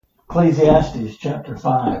Ecclesiastes chapter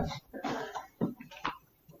 5.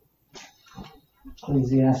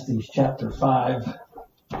 Ecclesiastes chapter 5.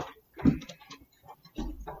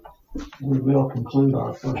 We will conclude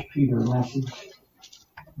our First Peter message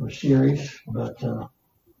or series, but the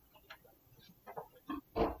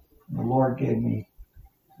Lord gave me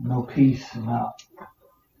no peace about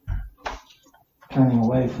turning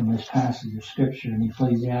away from this passage of Scripture in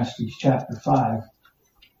Ecclesiastes chapter 5.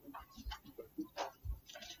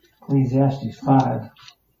 Ecclesiastes 5.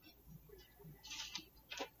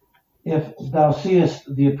 If thou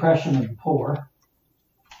seest the oppression of the poor,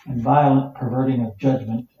 and violent perverting of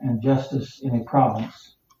judgment, and justice in a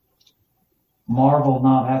province, marvel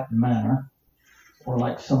not at the manner, or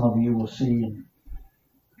like some of you will see in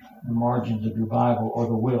the margins of your Bible, or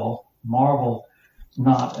the will, marvel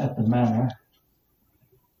not at the manner,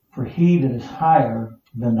 for he that is higher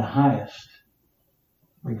than the highest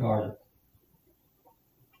regardeth,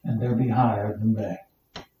 and there be higher than they.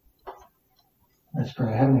 Let's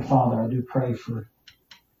pray. Heavenly Father, I do pray for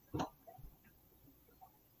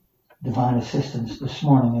divine assistance this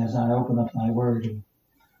morning as I open up thy word. And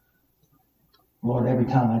Lord, every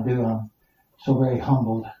time I do, I'm so very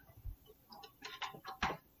humbled.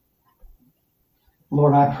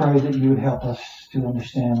 Lord, I pray that you would help us to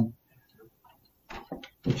understand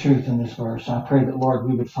the truth in this verse. I pray that, Lord,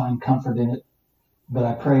 we would find comfort in it. But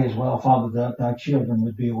I pray as well, Father, that thy children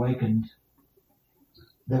would be awakened,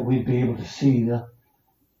 that we'd be able to see. The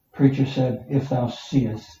preacher said, if thou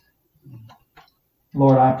seest.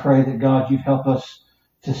 Lord, I pray that, God, you'd help us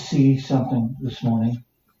to see something this morning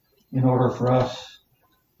in order for us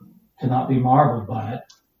to not be marveled by it,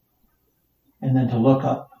 and then to look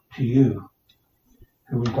up to you,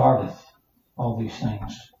 who regardeth all these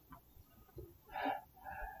things.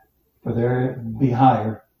 For there be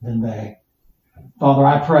higher than they. Father,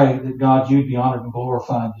 I pray that, God, you'd be honored and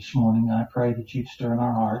glorified this morning. I pray that you'd stir in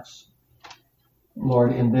our hearts.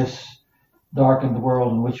 Lord, in this darkened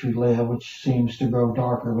world in which we live, which seems to grow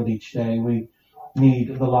darker with each day, we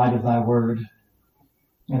need the light of thy word.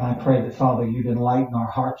 And I pray that, Father, you'd enlighten our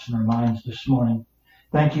hearts and our minds this morning.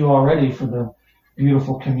 Thank you already for the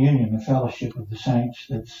beautiful communion, the fellowship of the saints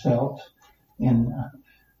that's felt in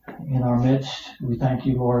our midst. We thank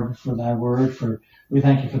you, Lord, for thy word. We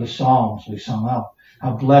thank you for the psalms we sung.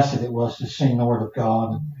 How blessed it was to sing the word of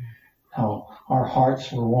God, and how our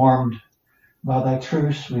hearts were warmed by thy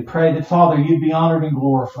truths. We pray that, Father, you'd be honored and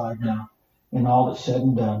glorified now in all that's said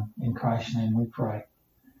and done. In Christ's name we pray.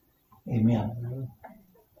 Amen.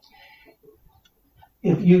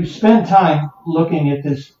 If you spend time looking at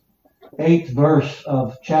this 8th verse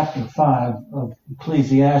of chapter 5 of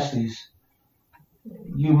Ecclesiastes,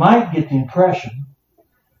 you might get the impression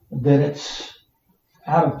that it's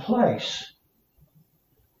out of place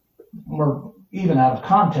or even out of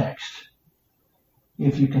context.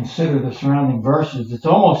 If you consider the surrounding verses, it's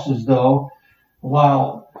almost as though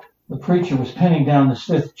while the preacher was penning down this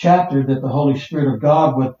 5th chapter, that the Holy Spirit of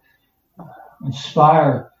God would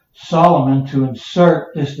inspire Solomon to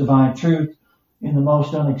insert this divine truth in the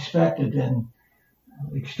most unexpected and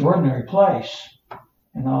extraordinary place.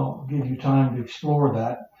 And I'll give you time to explore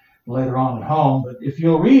that later on at home. But if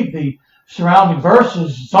you'll read the surrounding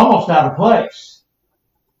verses, it's almost out of place.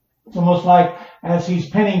 It's almost like as he's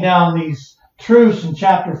penning down these truths in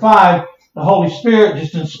chapter 5, the Holy Spirit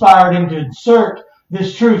just inspired him to insert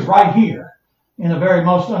this truth right here in a very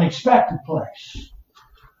most unexpected place.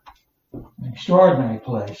 An extraordinary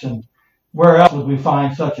place. And where else would we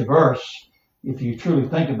find such a verse, if you truly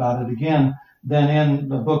think about it again, than in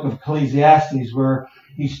the book of Ecclesiastes, where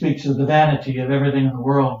he speaks of the vanity of everything in the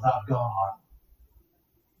world without God.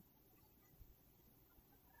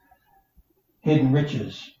 Hidden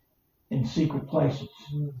riches in secret places.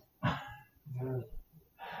 I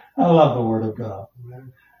love the Word of God.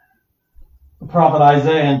 The prophet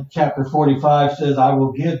Isaiah in chapter 45 says, I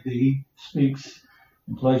will give thee, speaks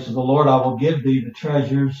in place of the Lord, I will give thee the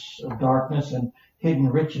treasures of darkness and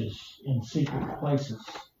hidden riches in secret places,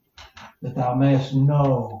 that thou mayest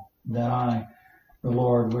know that I, the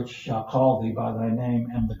Lord, which shall call thee by thy name,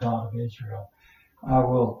 am the God of Israel. I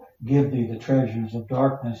will give thee the treasures of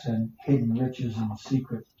darkness and hidden riches in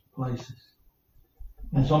secret places.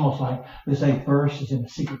 And it's almost like this 8th verse is in a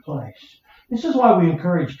secret place. This is why we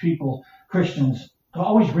encourage people, Christians, to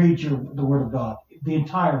always read the Word of God, the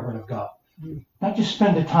entire Word of God. Not just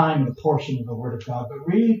spend the time in a portion of the Word of God, but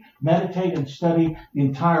read, meditate, and study the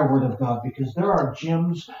entire Word of God, because there are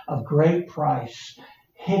gems of great price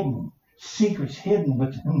hidden, secrets hidden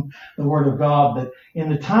within the Word of God, that in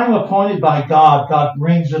the time appointed by God, God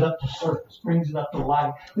brings it up to surface, brings it up to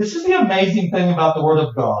light. This is the amazing thing about the Word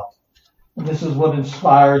of God. And this is what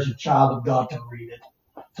inspires a child of God to read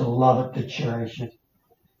it, to love it, to cherish it,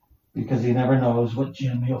 because he never knows what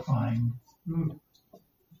gem he'll find.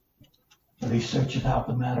 But he searcheth out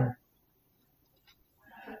the matter.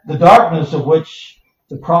 The darkness of which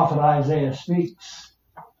the prophet Isaiah speaks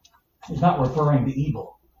is not referring to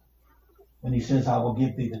evil when he says, I will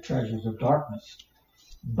give thee the treasures of darkness.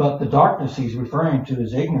 But the darkness he's referring to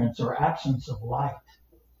is ignorance or absence of light.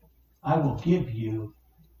 I will give you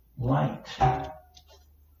light.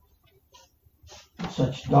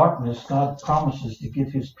 Such darkness, God promises to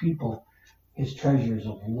give his people his treasures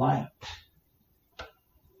of light.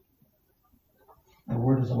 The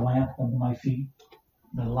word is a lamp under my feet,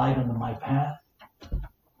 the light under my path.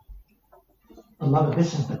 Beloved,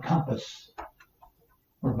 this is the compass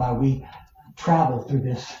whereby we travel through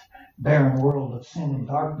this barren world of sin and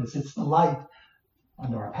darkness. It's the light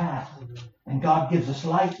under our path. And God gives us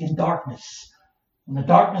light in darkness. In the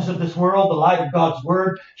darkness of this world, the light of God's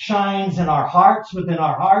Word shines in our hearts, within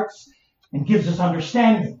our hearts, and gives us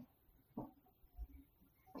understanding.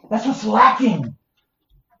 That's what's lacking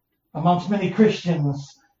amongst many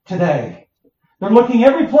Christians today. They're looking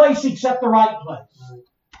every place except the right place,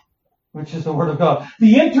 which is the Word of God.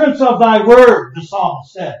 The entrance of thy Word, the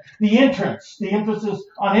psalmist said. The entrance, the emphasis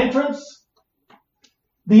on entrance.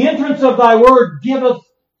 The entrance of thy Word giveth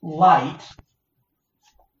light.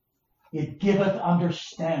 It giveth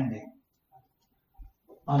understanding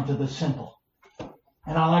unto the simple.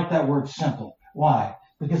 And I like that word simple. Why?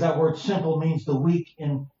 Because that word simple means the weak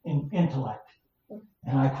in intellect.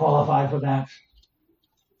 And I qualify for that.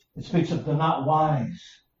 It speaks of the not wise.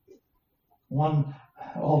 One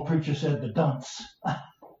old preacher said, the dunce.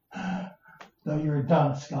 Though you're a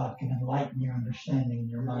dunce, God can enlighten your understanding in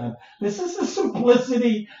your mind. This is the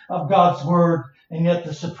simplicity of God's Word, and yet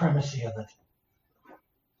the supremacy of it.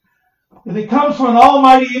 If it comes from an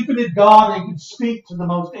almighty, infinite God, it can speak to the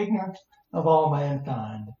most ignorant of all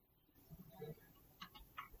mankind.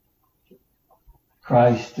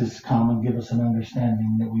 Christ has come and give us an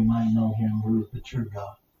understanding that we might know him who is the true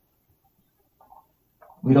God.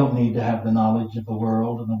 We don't need to have the knowledge of the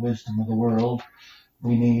world and the wisdom of the world.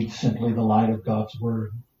 We need simply the light of God's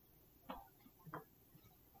Word.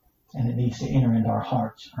 And it needs to enter into our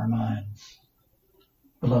hearts, our minds.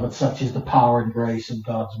 Beloved, such is the power and grace of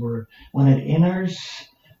God's Word. When it enters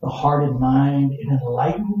the heart and mind, it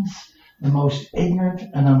enlightens the most ignorant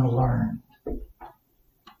and unlearned,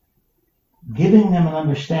 giving them an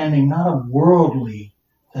understanding not of worldly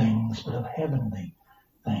things, but of heavenly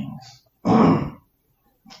things.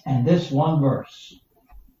 And this one verse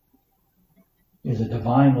is a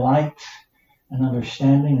divine light and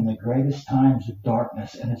understanding in the greatest times of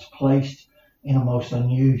darkness, and it's placed in a most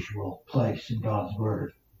unusual place in God's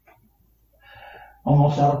Word.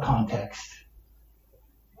 Almost out of context.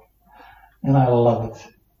 And I love it.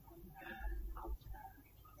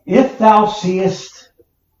 If thou seest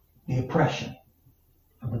the oppression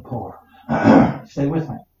of the poor, stay with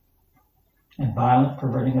me, and violent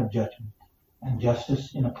perverting of judgment, and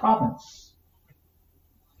justice in a province,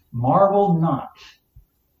 marvel not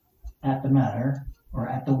at the matter, or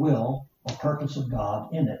at the will or purpose of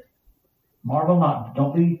God in it. Marvel not.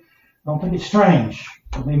 Don't think it strange.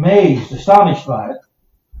 Don't be amazed, astonished by it.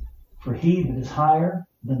 For he that is higher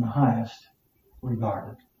than the highest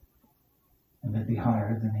regarded, and that be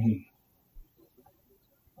higher than he.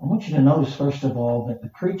 I want you to notice, first of all, that the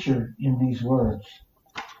preacher in these words,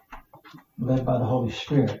 led by the Holy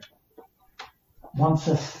Spirit, wants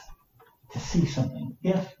us to see something.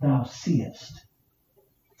 If thou seest.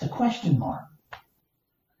 It's a question mark.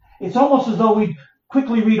 It's almost as though we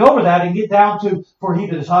quickly read over that and get down to, for he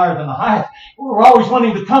that is higher than the highest. We're always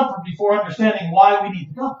wanting the comfort before understanding why we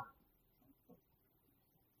need the comfort.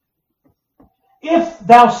 If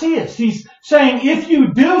thou seest. He's saying, if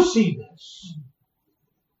you do see this,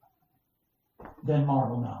 then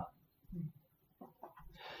marvel not.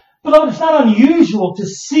 Beloved, it's not unusual to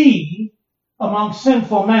see among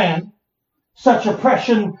sinful men such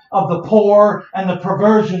oppression of the poor and the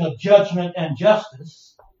perversion of judgment and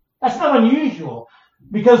justice. That's not unusual,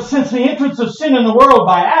 because since the entrance of sin in the world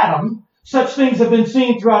by Adam, such things have been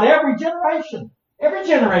seen throughout every generation. Every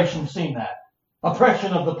generation's seen that.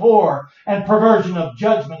 Oppression of the poor and perversion of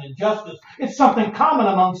judgment and justice. It's something common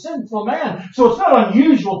among sinful men. So it's not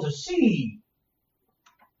unusual to see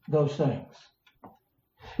those things.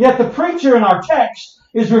 Yet the preacher in our text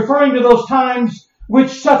is referring to those times which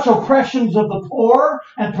such oppressions of the poor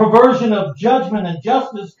and perversion of judgment and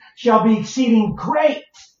justice shall be exceeding great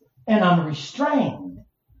and unrestrained.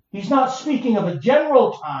 He's not speaking of a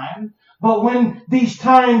general time, but when these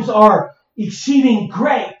times are exceeding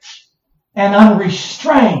great and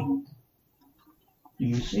unrestrained. Do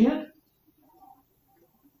you see it?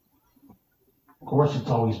 Of course, it's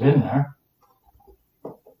always been there.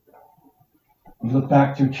 We look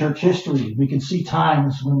back through church history, we can see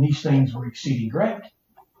times when these things were exceeding great.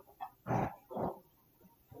 The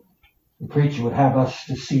preacher would have us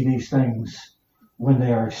to see these things when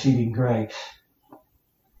they are exceeding great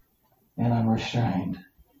and unrestrained.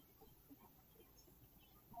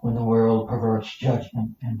 When the world perverts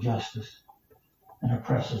judgment and justice and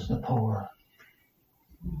oppresses the poor.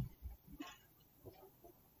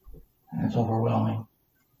 And it's overwhelming.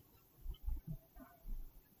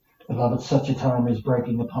 Beloved, such a time is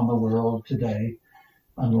breaking upon the world today,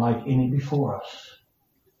 unlike any before us.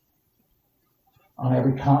 On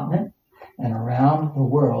every continent and around the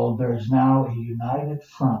world, there is now a united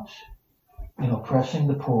front in oppressing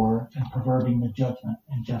the poor and perverting the judgment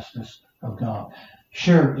and justice of God.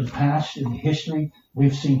 Sure, in history,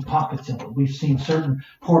 we've seen pockets of it. We've seen certain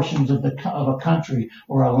portions of a country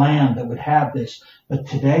or a land that would have this. But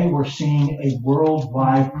today we're seeing a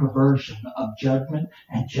worldwide perversion of judgment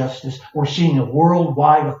and justice. We're seeing a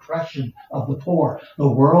worldwide oppression of the poor. The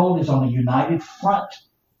world is on a united front.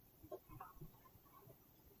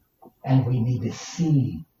 And we need to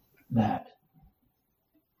see that.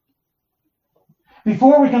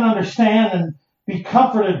 Before we can understand and be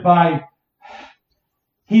comforted by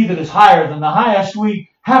He that is higher than the highest, we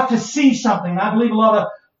have to see something. I believe a lot of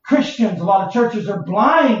Christians, a lot of churches are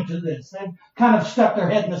blind to this. They've kind of stuck their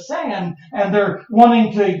head in the sand and they're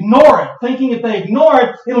wanting to ignore it, thinking if they ignore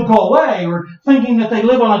it, it'll go away, or thinking that they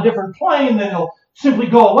live on a different plane, then it'll simply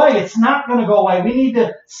go away. It's not going to go away. We need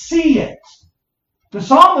to see it. The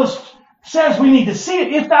psalmist says we need to see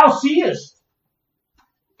it. If thou seest.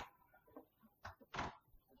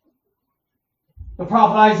 The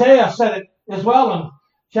prophet Isaiah said it as well in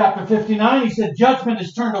chapter 59. He said, judgment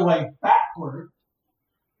is turned away backward.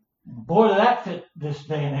 Boy, did that fit this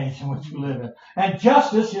day and age in which we live in. And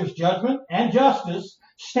justice, here's judgment, and justice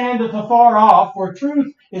standeth afar off, where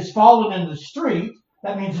truth is fallen in the street.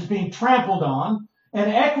 That means it's being trampled on.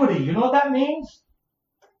 And equity, you know what that means?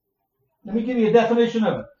 Let me give you a definition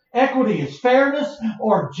of it. Equity is fairness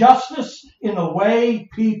or justice in the way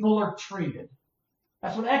people are treated.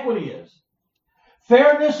 That's what equity is.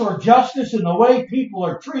 Fairness or justice in the way people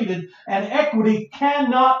are treated, and equity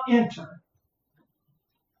cannot enter.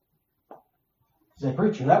 Say,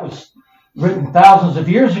 preacher, that was written thousands of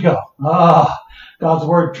years ago. God's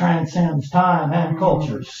word transcends time and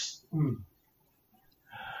cultures. Don't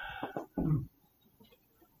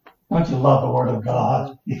you love the word of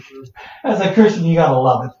God? As a Christian, you gotta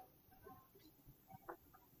love it.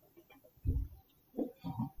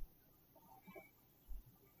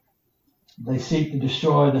 They seek to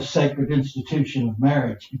destroy the sacred institution of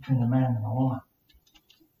marriage between a man and a woman.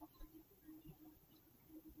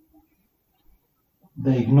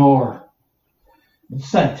 They ignore the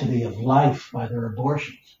sanctity of life by their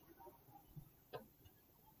abortions.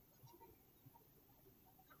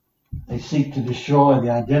 They seek to destroy the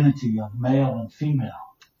identity of male and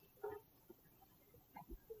female.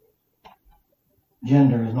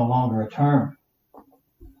 Gender is no longer a term.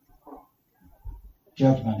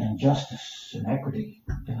 Judgment and justice and equity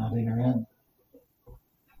cannot enter in.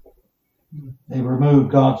 They remove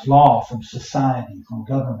God's law from society, from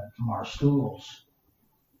government, from our schools.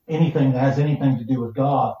 Anything that has anything to do with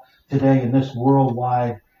God today in this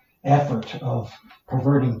worldwide effort of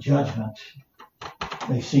perverting judgment,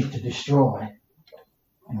 they seek to destroy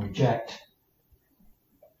and reject.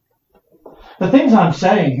 The things I'm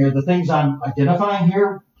saying here, the things I'm identifying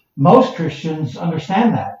here, most Christians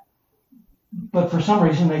understand that. But for some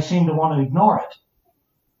reason, they seem to want to ignore it.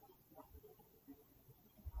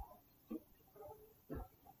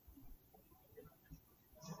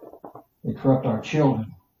 They corrupt our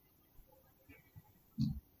children.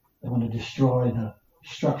 They want to destroy the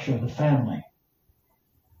structure of the family.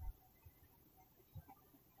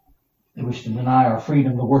 They wish to deny our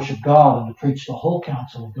freedom to worship God and to preach the whole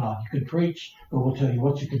counsel of God. You can preach, but we'll tell you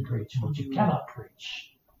what you can preach and what you cannot preach.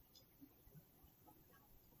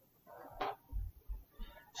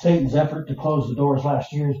 Satan's effort to close the doors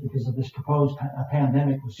last year because of this proposed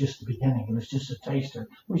pandemic was just the beginning. It was just a taster. It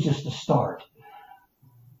was just a start.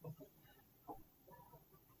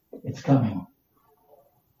 It's coming.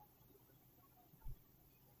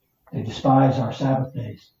 They despise our Sabbath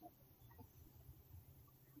days.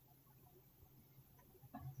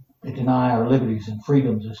 They deny our liberties and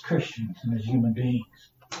freedoms as Christians and as human beings.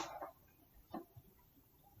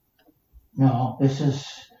 No, this is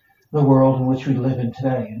the world in which we live in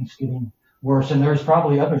today, and it's getting worse. And there's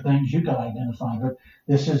probably other things you can identify, but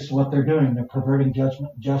this is what they're doing. They're perverting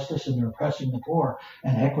judgment, justice, and they're oppressing the poor.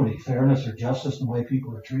 And equity, fairness, or justice in the way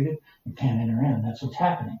people are treated, you can't enter in. That's what's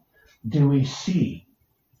happening. Do we see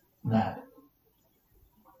that?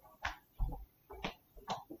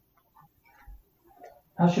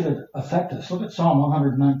 How should it affect us? Look at Psalm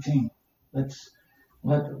 119. Let's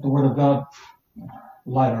let the Word of God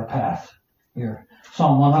light our path here.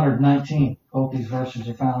 Psalm 119. Both these verses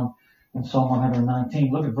are found in Psalm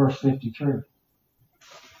 119. Look at verse 53.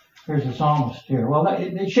 Here's the psalmist here. Well,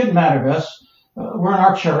 it shouldn't matter to us. We're in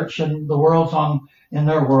our church, and the world's in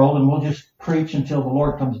their world, and we'll just preach until the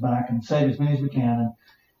Lord comes back and save as many as we can.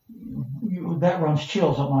 And that runs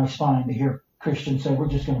chills up my spine to hear Christians say, we're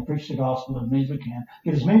just going to preach the gospel as many as we can,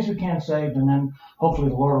 get as many as we can saved, and then hopefully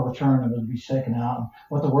the Lord will return and it'll be taken out. And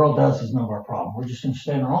what the world does is none of our problem. We're just going to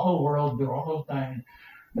stay in our own little world, do our own little thing.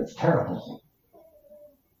 That's terrible.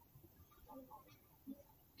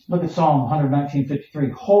 Look at Psalm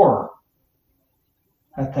 119:53. Horror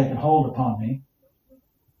hath taken hold upon me.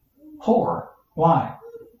 Horror. Why?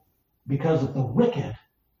 Because of the wicked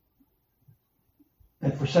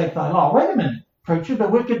that forsake thy law. Wait a minute, preacher. The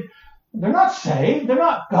wicked, they're not saved. They're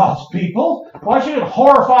not God's people. Why should it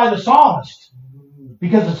horrify the psalmist?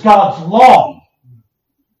 Because it's God's law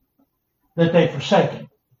that they've forsaken.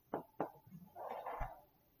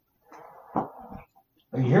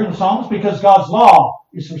 Are you hearing the psalmist? Because God's law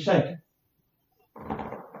is forsaken.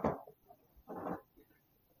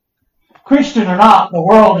 Christian or not, the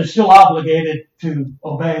world is still obligated to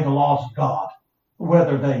obey the laws of God,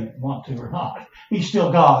 whether they want to or not. He's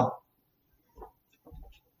still God.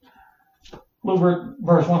 Look at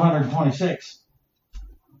verse 126.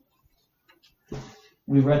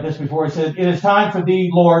 We read this before. It said, it is time for thee,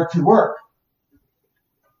 Lord, to work.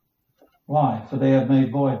 Why? For they have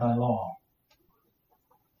made void thy law.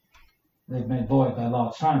 They've made void thy law.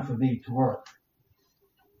 It's time for thee to work.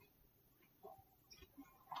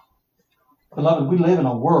 Beloved, we live in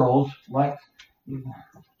a world, like the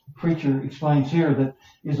preacher explains here, that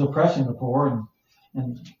is oppressing the poor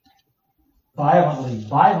and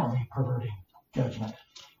violently perverting judgment.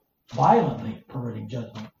 Violently perverting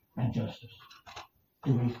judgment and justice.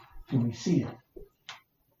 Do we see it?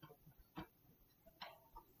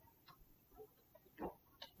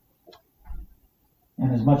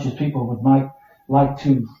 And as much as people would like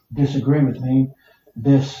to disagree with me,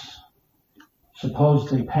 this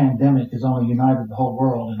supposedly pandemic has only united the whole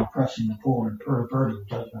world in oppressing the poor and perverting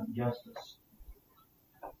judgment and justice.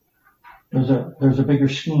 There's a bigger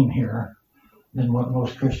scheme here than what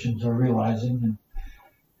most Christians are realizing,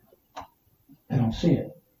 and they don't see it.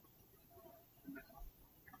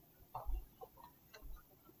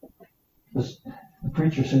 The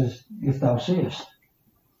preacher says, if thou seest.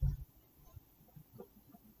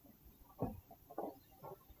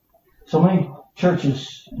 So many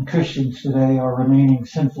churches and Christians today are remaining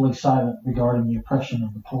sinfully silent regarding the oppression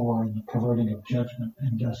of the poor and the perverting of judgment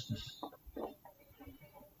and justice.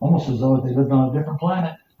 Almost as though they lived on a different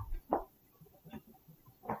planet,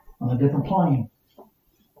 on a different plane.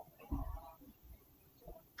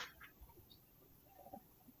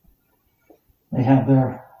 They have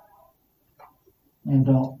their, and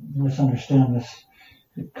don't misunderstand this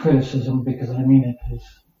criticism because I mean it as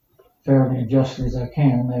fairly and justly as I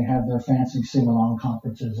can, they have their fancy sing-along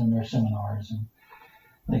conferences and their seminars, and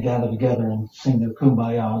they gather together and sing their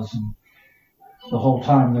kumbayas, and the whole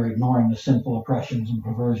time they're ignoring the sinful oppressions and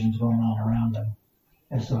perversions going on around them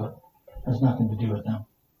as though it has nothing to do with them.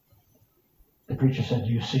 The preacher said,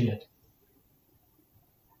 do you see it?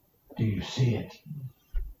 Do you see it?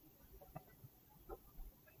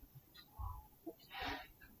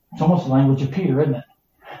 It's almost the language of Peter, isn't it?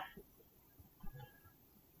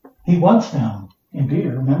 He wants them, in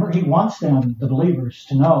Peter, remember, he wants them, the believers,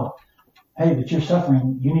 to know, hey, that you're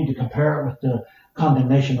suffering, you need to compare it with the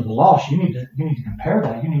condemnation of the lost. You need to compare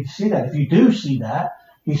that. You need to see that. If you do see that,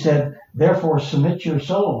 he said, therefore submit your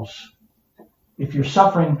souls. If you're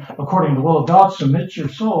suffering according to the will of God, submit your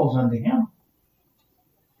souls unto him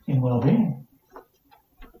in well-being.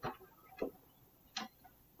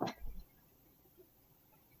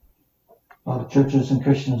 A lot of churches and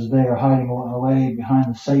Christians today are hiding away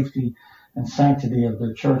behind the safety and sanctity of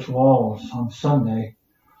their church walls on Sunday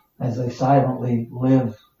as they silently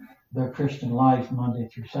live their Christian life Monday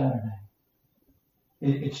through Saturday.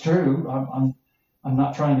 It's true. I'm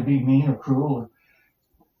not trying to be mean or cruel or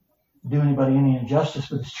do anybody any injustice,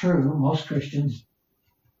 but it's true. Most Christians,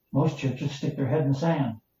 most churches stick their head in the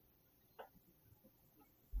sand.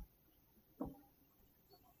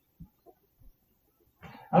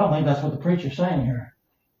 I don't think that's what the preacher's saying here.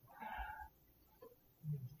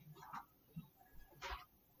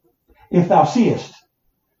 if thou seest.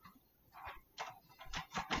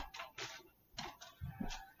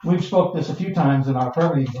 We've spoke this a few times in our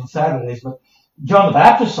prayer meetings on Saturdays, but John the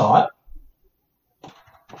Baptist saw it.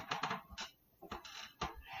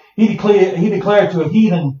 He declared to a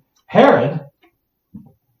heathen Herod,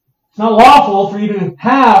 it's not lawful for you to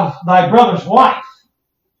have thy brother's wife.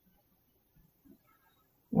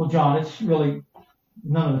 Well, John, it's really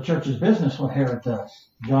none of the church's business what Herod does.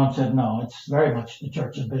 John said, no, it's very much the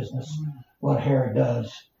church's business what Herod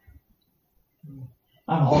does.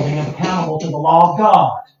 I'm holding him accountable to the law of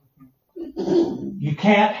God. You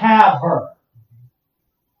can't have her.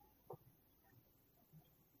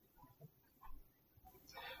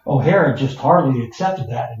 Oh, Herod just hardly accepted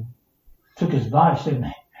that and took his advice, didn't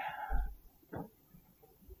he?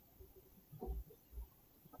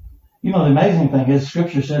 You know, the amazing thing is,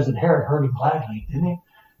 Scripture says that Herod heard him gladly, didn't he?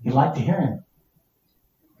 He liked to hear him.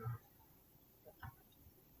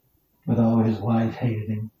 But oh, his wife hated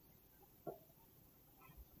him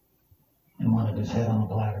and wanted his head on a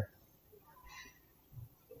platter.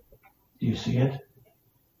 Do you see it?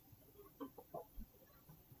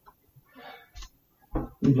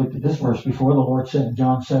 We've looked at this verse before. The Lord said in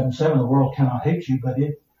John 7:7, the world cannot hate you, but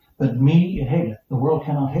me it hateth. The world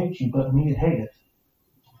cannot hate you, but me it hateth.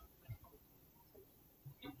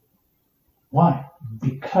 Why?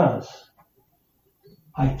 Because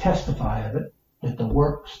I testify of it, that the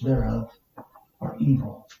works thereof are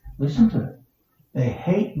evil. Listen to it. They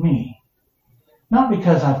hate me, not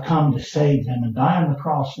because I've come to save them and die on the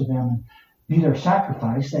cross for them and be their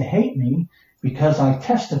sacrifice. They hate me because I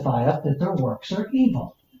testify of that their works are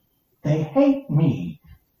evil. They hate me.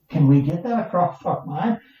 Can we get that across our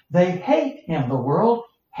mind? They hate him. The world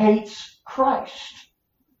hates Christ.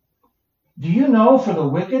 Do you know for the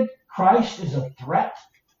wicked, Christ is a threat?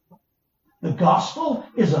 The gospel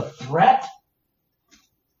is a threat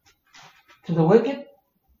to the wicked.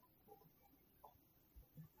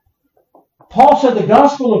 Paul said the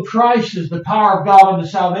gospel of Christ is the power of God unto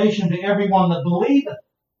salvation to everyone that believeth.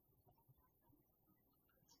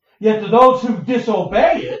 Yet to those who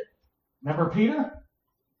disobey it, remember Peter?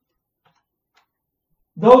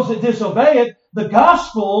 Those that disobey it, the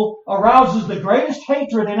gospel arouses the greatest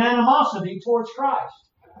hatred and animosity towards Christ.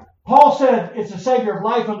 Paul said it's a savior of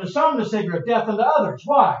life unto some, the savior of death unto others.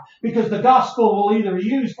 Why? Because the gospel will either be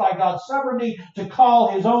used by God's sovereignty to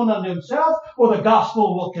call his own unto himself, or the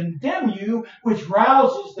gospel will condemn you, which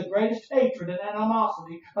rouses the greatest hatred and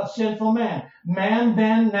animosity of sinful man. Man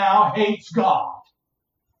then now hates God.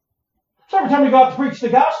 So every time we go out to preach the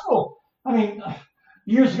gospel,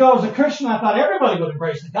 years ago as a Christian, I thought everybody would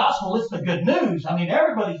embrace the gospel. It's the good news.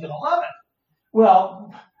 Everybody's going to love it.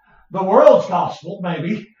 Well, the world's gospel,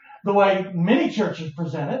 maybe, the way many churches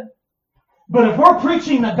present it. But if we're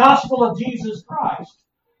preaching the gospel of Jesus Christ,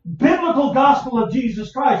 biblical gospel of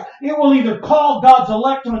Jesus Christ, it will either call God's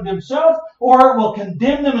elect unto himself, or it will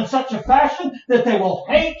condemn them in such a fashion that they will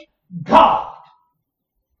hate God.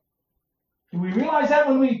 Do we realize that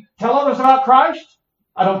when we tell others about Christ?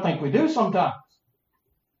 I don't think we do sometimes.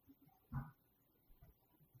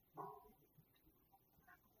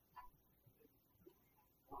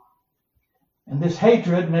 And this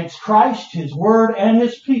hatred makes Christ, his word, and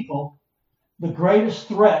his people the greatest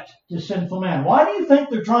threat to sinful man. Why do you think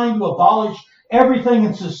they're trying to abolish everything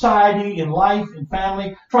in society, in life, in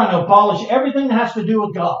family, trying to abolish everything that has to do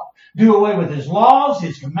with God? Do away with his laws,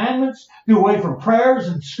 his commandments, do away from prayers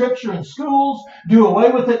and scripture in schools, do away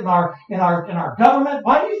with it in our government.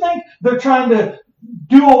 Why do you think they're trying to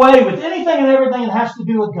do away with anything and everything that has to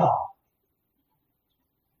do with God?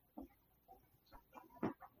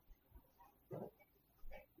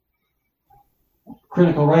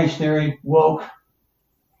 Critical race theory, woke,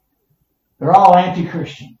 they're all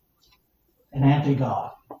anti-Christian and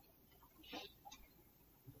anti-God.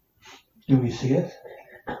 Do we see it?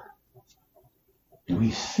 Do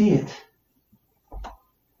we see it?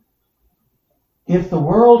 If the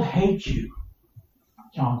world hates you,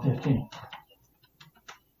 John 15,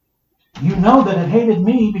 you know that it hated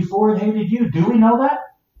me before it hated you. Do we know that?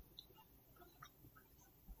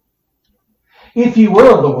 If you were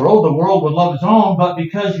of the world would love its own, but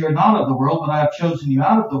because you're not of the world, but I have chosen you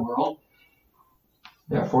out of the world,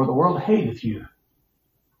 therefore the world hateth you.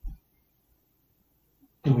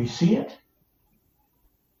 Do we see it?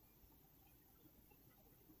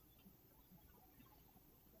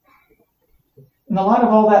 In the light of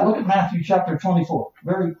all that, look at Matthew chapter 24.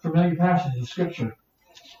 Very familiar passage of Scripture.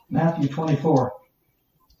 Matthew 24.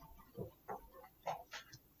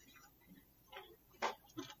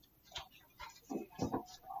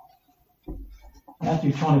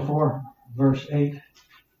 Matthew 24, verse 8.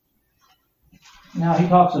 Now he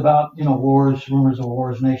talks about, wars, rumors of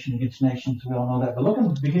wars, nation against nations. We all know that. But look at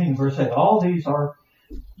the beginning of verse 8. All these are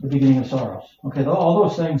the beginning of sorrows. Okay, all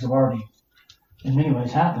those things have already, in many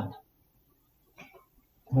ways, happened.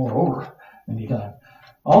 Moreover, many times.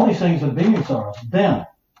 All these things are the beginning of sorrows. Then,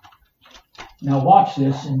 now watch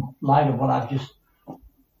this in light of what I've just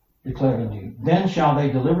declared unto you. Then shall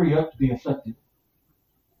they deliver you up to be afflicted,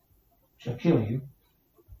 shall kill you,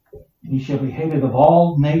 and ye shall be hated of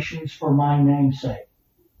all nations for my name's sake.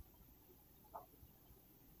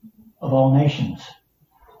 Of all nations.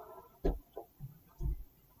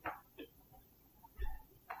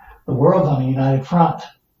 The world's on a united front.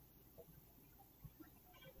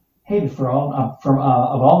 Hated of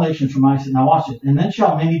all nations for my sake. Now watch it. And then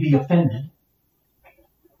shall many be offended,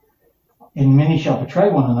 and many shall betray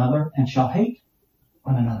one another, and shall hate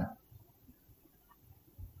one another.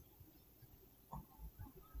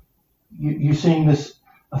 You seeing this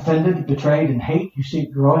offended, betrayed, and hate? You see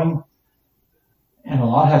it growing, and a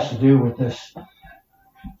lot has to do with this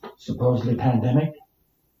supposedly pandemic.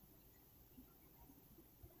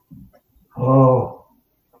 Oh,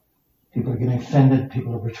 people are getting offended,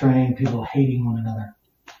 people are betraying, people are hating one another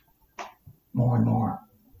more and more.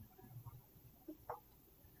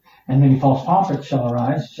 And many false prophets shall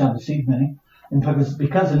arise, shall deceive many, and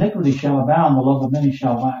because iniquity shall abound, the love of many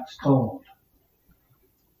shall wax cold.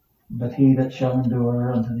 But he that shall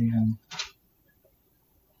endure unto the end,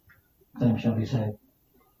 them shall be saved.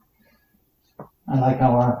 I like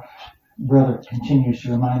how our brother continues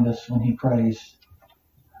to remind us when he prays,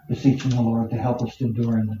 beseeching the Lord to help us to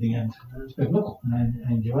endure unto the end. It's biblical, and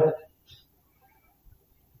I enjoy it.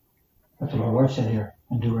 That's what our Lord said here,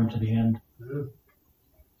 endure unto the end.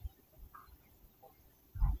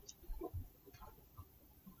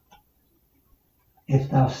 If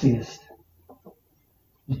thou seest,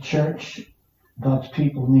 the church, God's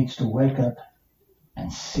people, needs to wake up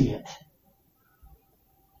and see it.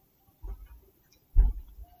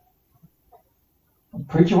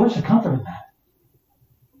 Preacher, where's the comfort in that?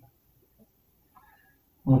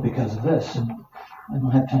 Well, because of this. And I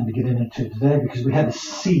don't have time to get into it today because we had to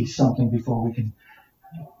see something before we can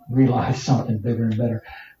realize something bigger and better.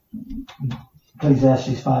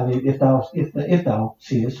 Ecclesiastes 5:8, if thou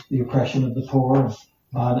seest the oppression of the poor, and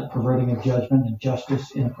violent perverting of judgment and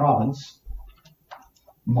justice in a province,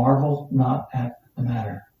 marvel not at the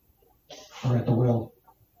matter, or at the will,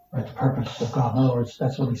 or at the purpose of God. In other words,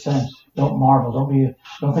 that's what he's saying. Don't marvel,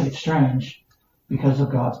 don't think it's strange, because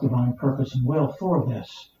of God's divine purpose and will for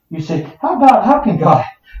this. You say, how can God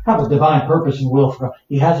have a divine purpose and will for?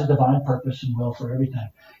 He has a divine purpose and will for everything.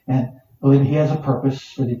 And believe me, he has a purpose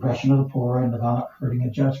for the oppression of the poor and the violent hurting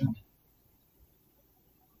of judgment.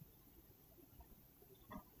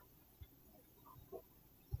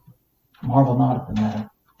 Marvel not at the matter.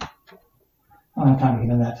 I don't have time to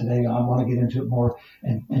get into that today. I want to get into it more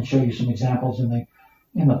and show you some examples in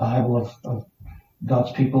the Bible of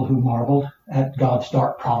God's people who marveled at God's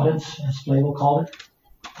dark providence, as Flavel called it,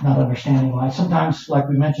 not understanding why. Sometimes, like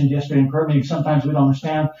we mentioned yesterday in prayer meeting, sometimes we don't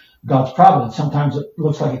understand God's providence. Sometimes it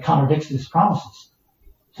looks like it contradicts his promises.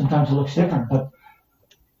 Sometimes it looks different, but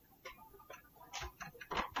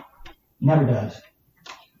never does.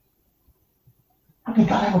 How can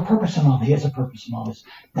God have a purpose in all this? He has a purpose in all this.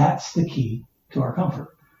 That's the key to our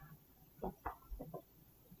comfort.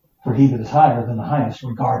 For he that is higher than the highest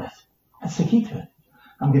regardeth. That's the key to it.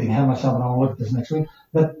 I'm getting ahead of myself and I'll look at this next week.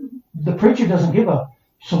 But the preacher doesn't give a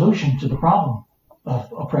solution to the problem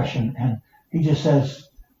of oppression. And he just says,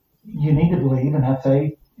 you need to believe and have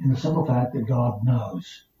faith in the simple fact that God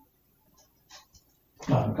knows.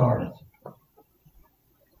 God regardeth.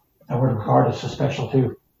 That word regard is so special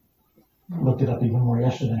too. I looked it up even more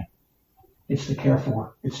yesterday. It's to care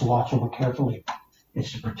for. It's to watch over carefully.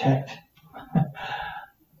 It's to protect.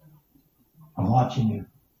 I'm watching you.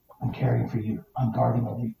 I'm caring for you. I'm guarding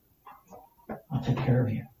over you. I'll take care of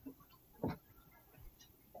you.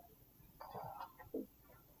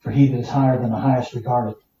 For he that is higher than the highest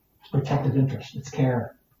regardeth. It's protective interest. It's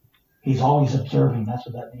care. He's always observing. That's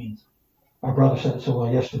what that means. Our brother said it so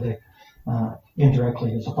well yesterday,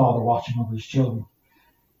 indirectly, as a father watching over his children.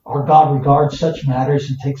 Our God regards such matters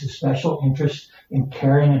and takes a special interest in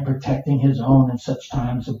caring and protecting his own in such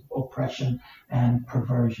times of oppression and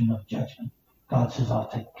perversion of judgment. God says, I'll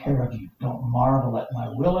take care of you. Don't marvel at my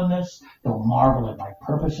will in this. Don't marvel at my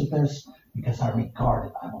purpose in this, because I regard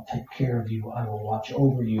it. I will take care of you. I will watch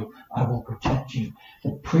over you. I will protect you.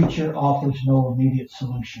 The preacher offers no immediate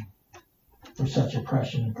solution for such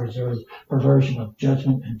oppression and perversion of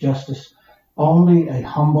judgment and justice. Only a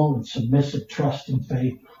humble and submissive trust and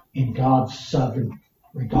faith in God's sovereign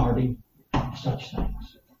regarding such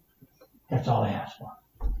things. That's all I ask for.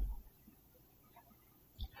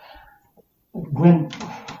 When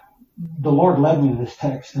the Lord led me to this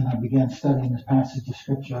text and I began studying this passage of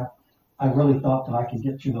Scripture, I really thought that I could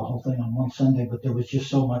get through the whole thing on one Sunday, but there was just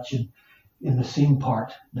so much in the seeing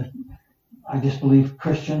part that I just believe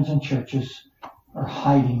Christians and churches are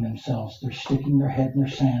hiding themselves. They're sticking their head in their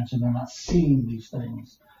sands and they're not seeing these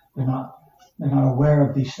things. They're not aware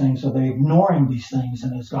of these things, so they're ignoring these things.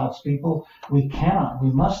 And as God's people, we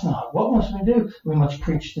must not. What must we do? We must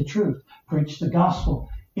preach the truth, preach the gospel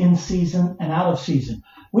in season and out of season.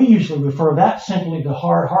 We usually refer that simply to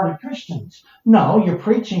hard-hearted Christians. No, you're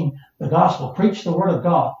preaching the gospel. Preach the word of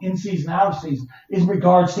God in season, out of season, in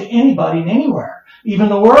regards to anybody and anywhere, even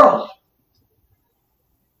the world.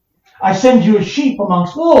 I send you as sheep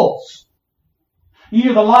amongst wolves.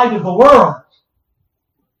 You're the light of the world.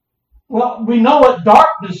 Well, we know what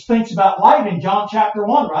darkness thinks about light in John chapter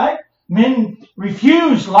 1, right? Men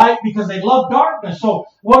refuse light because they love darkness. So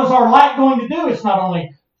what is our light going to do? It's not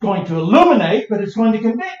only going to illuminate, but it's going to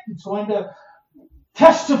convict. It's going to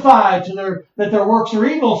testify to that their works are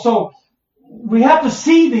evil. So we have to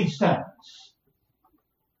see these things.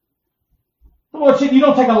 The Lord said you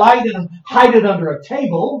don't take a light and hide it under a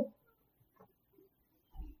table.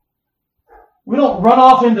 We don't run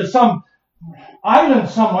off into some island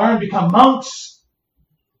somewhere and become monks.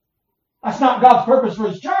 That's not God's purpose for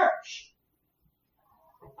His church.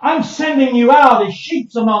 I'm sending you out as sheep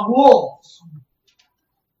among wolves.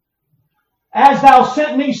 As thou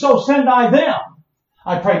sent me, so send I them.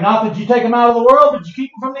 I pray not that you take them out of the world, but you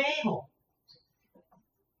keep them from the evil.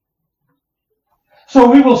 So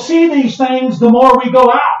we will see these things the more we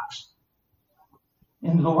go out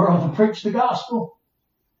into the world and preach the gospel.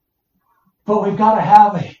 But we've got to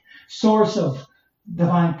have a source of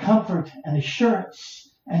divine comfort and assurance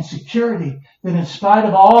and security that in spite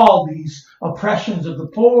of all these oppressions of the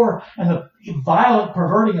poor and the violent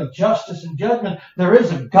perverting of justice and judgment, there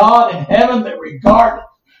is a God in heaven that regards us,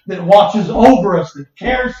 that watches over us, that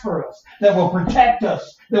cares for us, that will protect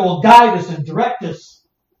us, that will guide us and direct us.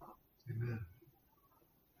 Amen.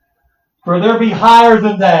 For there be higher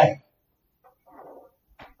than they.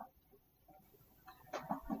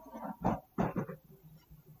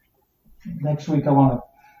 Next week I want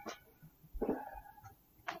to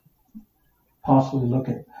possibly look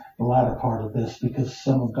at the latter part of this because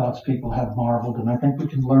some of God's people have marveled, and I think we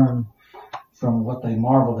can learn from what they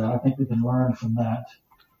marveled at. I think we can learn from that,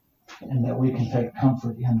 and that we can take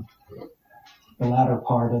comfort in the latter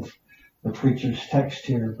part of the preacher's text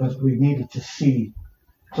here. But we needed to see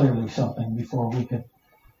clearly something before we could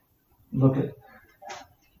look at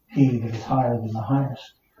He that is higher than the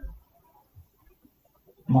highest.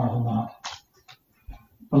 Marvel not.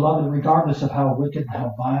 Beloved, regardless of how wicked,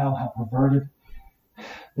 how vile, how perverted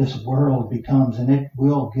this world becomes, and it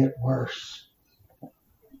will get worse,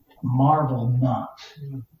 marvel not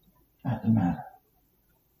at the matter.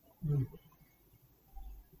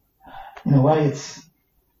 In a way,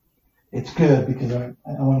 it's good because I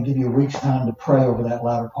want to give you a week's time to pray over that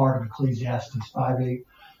latter part of Ecclesiastes 5:8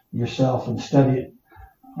 yourself and study it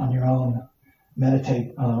on your own,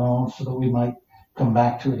 meditate on our own, so that we might come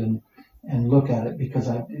back to it and look at it, because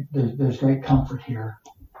there's great comfort here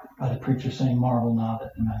by the preacher saying, marvel not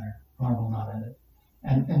at the matter, marvel not at it.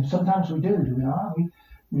 And sometimes we do we not? We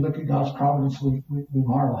look at God's providence, we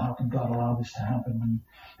marvel, how can God allow this to happen?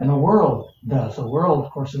 And the world does. The world,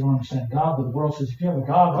 of course, they don't understand God, but the world says, if you have a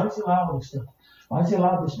God, why does He allow this stuff? Why does He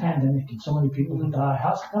allow this pandemic and so many people to die?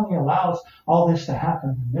 How come He allows all this to happen,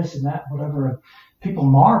 and this and that, whatever? And people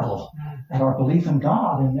marvel at our belief in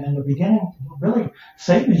God. And in the beginning, really,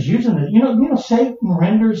 Satan is using it. You know, Satan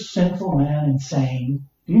renders sinful man insane.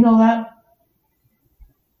 Do you know that?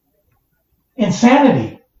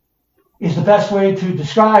 Insanity is the best way to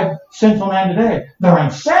describe sinful man today. They're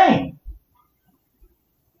insane.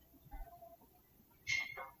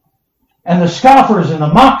 And the scoffers and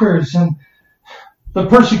the mockers and the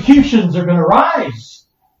persecutions are going to rise.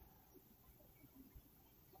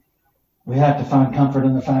 We have to find comfort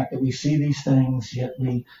in the fact that we see these things, yet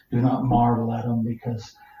we do not marvel at them,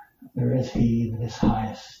 because there is He that is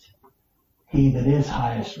highest. He that is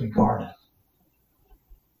highest regardeth.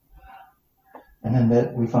 And in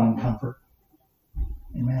that we find comfort.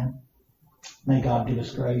 Amen. May God give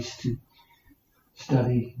us grace to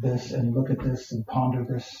study this and look at this and ponder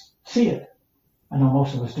this. See it. I know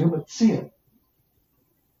most of us do, but see it.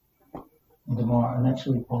 And next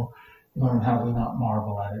week we'll learn how we not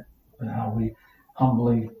marvel at it, but how we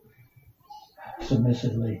humbly,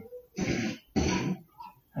 submissively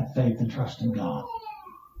have faith and trust in God.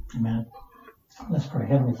 Amen. Let's pray.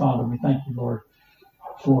 Heavenly Father, we thank you, Lord,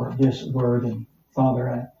 for this word. And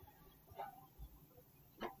Father,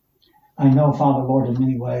 I know, Father, Lord, in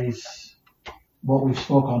many ways, what we've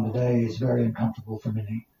spoke on today is very uncomfortable for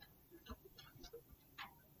many.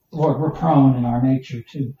 Lord, we're prone in our nature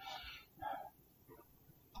to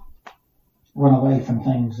run away from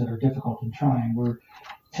things that are difficult and trying. We're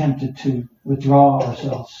tempted to withdraw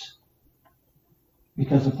ourselves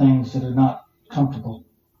because of things that are not comfortable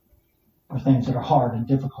or things that are hard and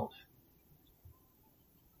difficult.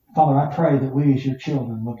 Father, I pray that we as your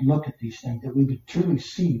children would look at these things, that we would truly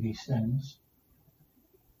see these things.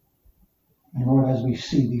 And Lord, as we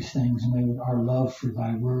see these things, may our love for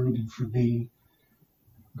thy word and for thee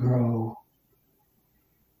grow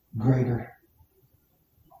greater.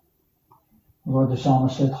 Lord, the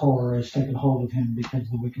psalmist said, horror has taken hold of him because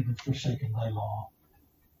the wicked have forsaken thy law.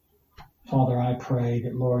 Father, I pray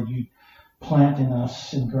that, Lord, you plant in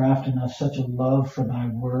us and graft in us such a love for thy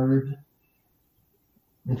word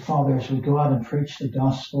that, Father, as we go out and preach the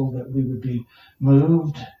gospel, that we would be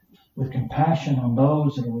moved with compassion on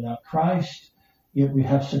those that are without Christ, yet we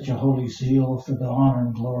have such a holy zeal for the honor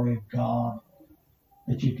and glory of God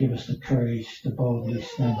that you give us the courage to boldly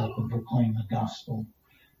stand up and proclaim the gospel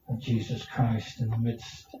of Jesus Christ in the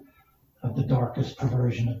midst of the darkest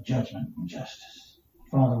perversion of judgment and justice.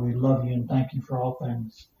 Father, we love you and thank you for all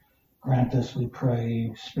things. Grant us, we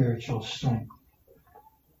pray, spiritual strength.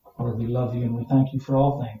 Lord, we love you and we thank you for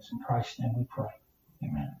all things. In Christ's name we pray.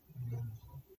 Amen.